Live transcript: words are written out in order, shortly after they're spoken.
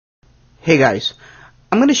Hey guys,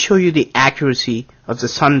 I'm going to show you the accuracy of the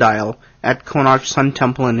sundial at Konark Sun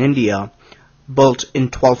Temple in India, built in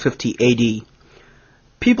 1250 AD.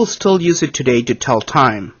 People still use it today to tell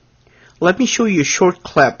time. Let me show you a short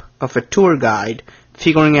clip of a tour guide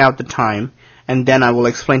figuring out the time, and then I will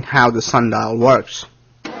explain how the sundial works.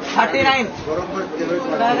 39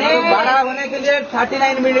 बड़ा होने के लिए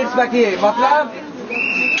 39 minutes बाकी है मतलब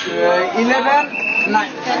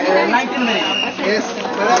 19 minutes. Yes.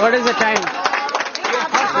 What is the time?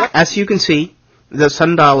 As you can see, the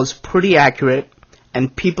sundial is pretty accurate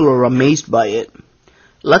and people are amazed by it.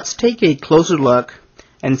 Let's take a closer look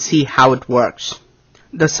and see how it works.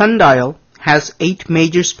 The sundial has 8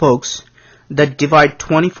 major spokes that divide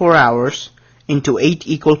 24 hours into 8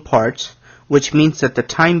 equal parts, which means that the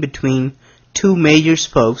time between 2 major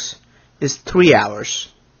spokes is 3 hours.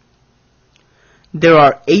 There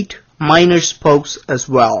are 8 minor spokes as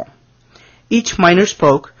well. Each minor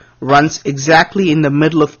spoke runs exactly in the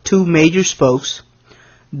middle of 2 major spokes.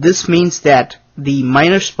 This means that the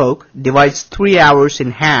minor spoke divides 3 hours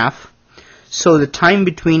in half, so the time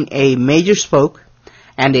between a major spoke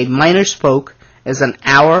and a minor spoke is an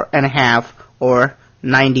hour and a half, or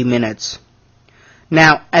 90 minutes.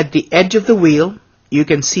 Now, at the edge of the wheel, you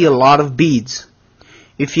can see a lot of beads.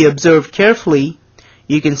 If you observe carefully,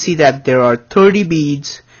 you can see that there are 30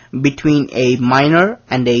 beads between a minor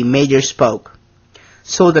and a major spoke.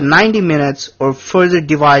 So the 90 minutes are further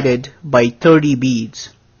divided by 30 beads.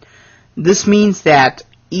 This means that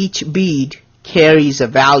each bead carries a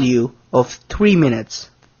value of 3 minutes.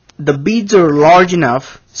 The beads are large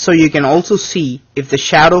enough so you can also see if the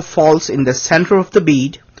shadow falls in the center of the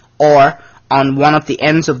bead or on one of the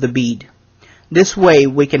ends of the bead. This way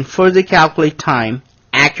we can further calculate time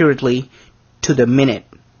accurately to the minute.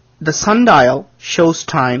 The sundial shows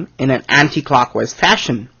time in an anti-clockwise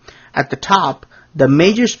fashion. At the top, the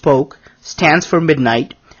major spoke stands for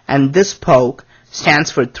midnight, and this spoke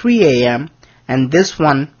stands for 3 a.m., and this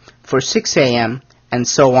one for 6 a.m., and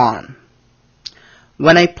so on.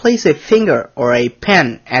 When I place a finger or a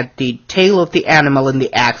pen at the tail of the animal in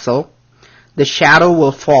the axle, the shadow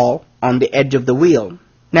will fall on the edge of the wheel.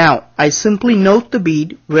 Now, I simply note the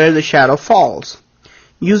bead where the shadow falls.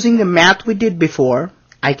 Using the math we did before,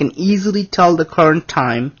 I can easily tell the current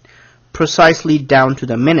time precisely down to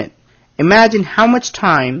the minute. Imagine how much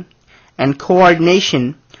time and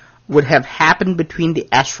coordination would have happened between the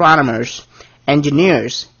astronomers,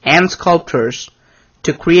 engineers, and sculptors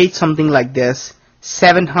to create something like this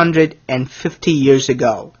 750 years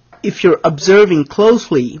ago. If you're observing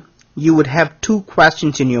closely, you would have 2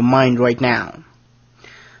 questions in your mind right now.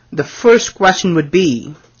 The first question would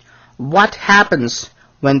be, what happens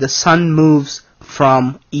when the sun moves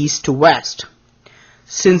from east to west?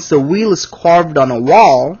 Since the wheel is carved on a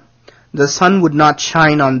wall, the sun would not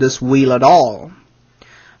shine on this wheel at all.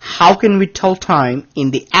 How can we tell time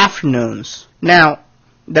in the afternoons? Now,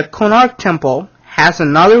 the Konark temple has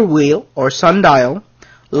another wheel or sundial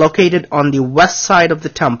located on the west side of the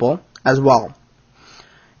temple as well.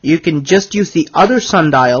 You can just use the other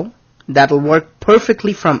sundial that will work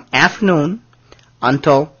perfectly from afternoon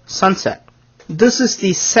until sunset. This is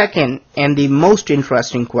the second and the most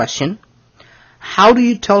interesting question. How do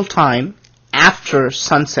you tell time after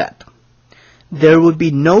sunset? There would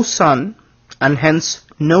be no sun and hence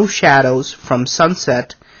no shadows from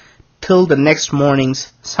sunset till the next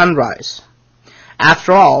morning's sunrise.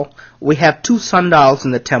 After all, we have 2 sundials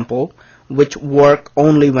in the temple which work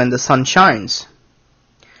only when the sun shines.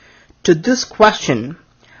 To this question,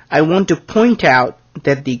 I want to point out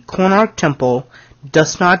that the Konark temple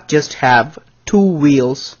does not just have 2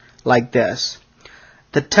 wheels like this.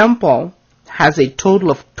 The temple has a total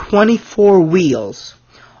of 24 wheels,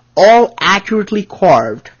 all accurately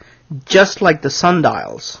carved, just like the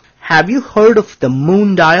sundials. Have you heard of the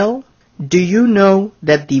moon dial? Do you know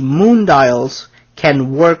that the moon dials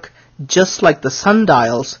can work just like the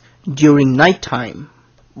sundials during nighttime?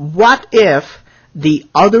 What if the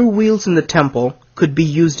other wheels in the temple could be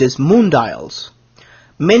used as moon dials?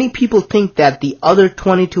 Many people think that the other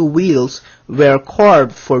 22 wheels were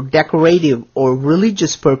carved for decorative or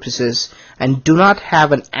religious purposes and do not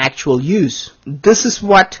have an actual use. This is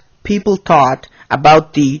what people thought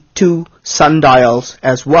about the 2 sundials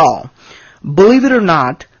as well. Believe it or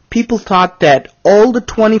not, people thought that all the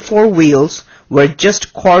 24 wheels were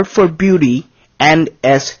just carved for beauty and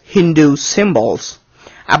as Hindu symbols.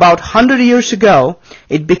 About 100 years ago,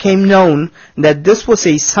 it became known that this was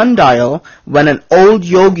a sundial when an old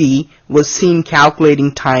yogi was seen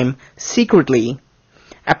calculating time secretly.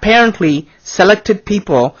 Apparently, selected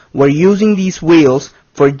people were using these wheels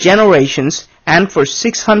for generations and for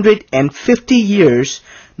 650 years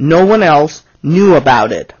no one else knew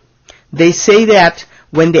about it. They say that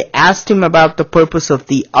when they asked him about the purpose of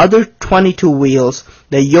the other 22 wheels,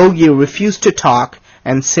 the yogi refused to talk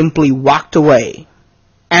and simply walked away.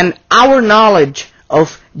 And our knowledge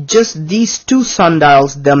of just these two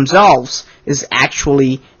sundials themselves is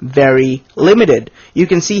actually very limited. You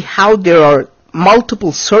can see how there are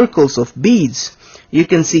multiple circles of beads. You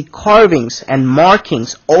can see carvings and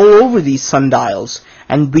markings all over these sundials,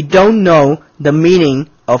 and we don't know the meaning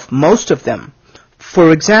of most of them.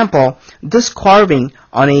 For example, this carving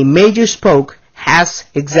on a major spoke has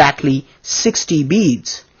exactly 60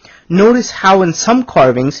 beads. Notice how in some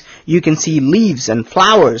carvings you can see leaves and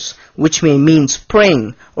flowers, which may mean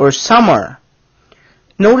spring or summer.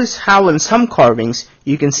 Notice how in some carvings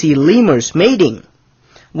you can see lemurs mating,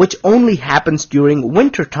 which only happens during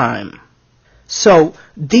winter time. So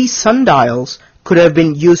these sundials could have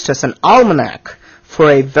been used as an almanac for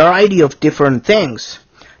a variety of different things.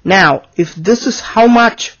 Now, if this is how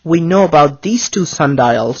much we know about these two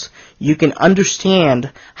sundials, you can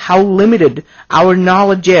understand how limited our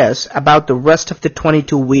knowledge is about the rest of the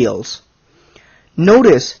 22 wheels.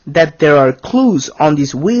 Notice that there are clues on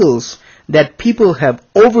these wheels that people have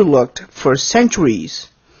overlooked for centuries.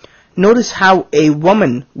 Notice how a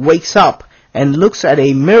woman wakes up and looks at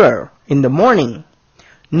a mirror in the morning.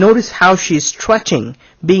 Notice how she is stretching,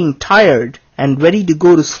 being tired and ready to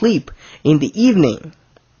go to sleep in the evening.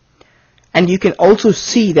 And you can also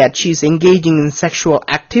see that she is engaging in sexual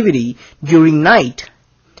activity during night.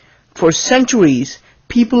 For centuries,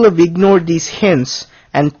 people have ignored these hints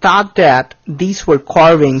and thought that these were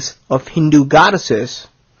carvings of Hindu goddesses.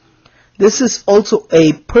 This is also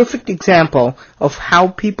a perfect example of how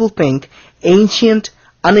people think ancient,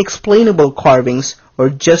 unexplainable carvings are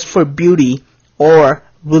just for beauty or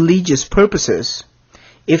religious purposes.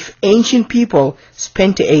 If ancient people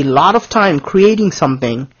spent a lot of time creating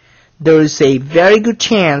something, there is a very good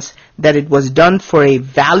chance that it was done for a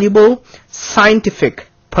valuable scientific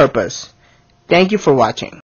purpose. Thank you for watching.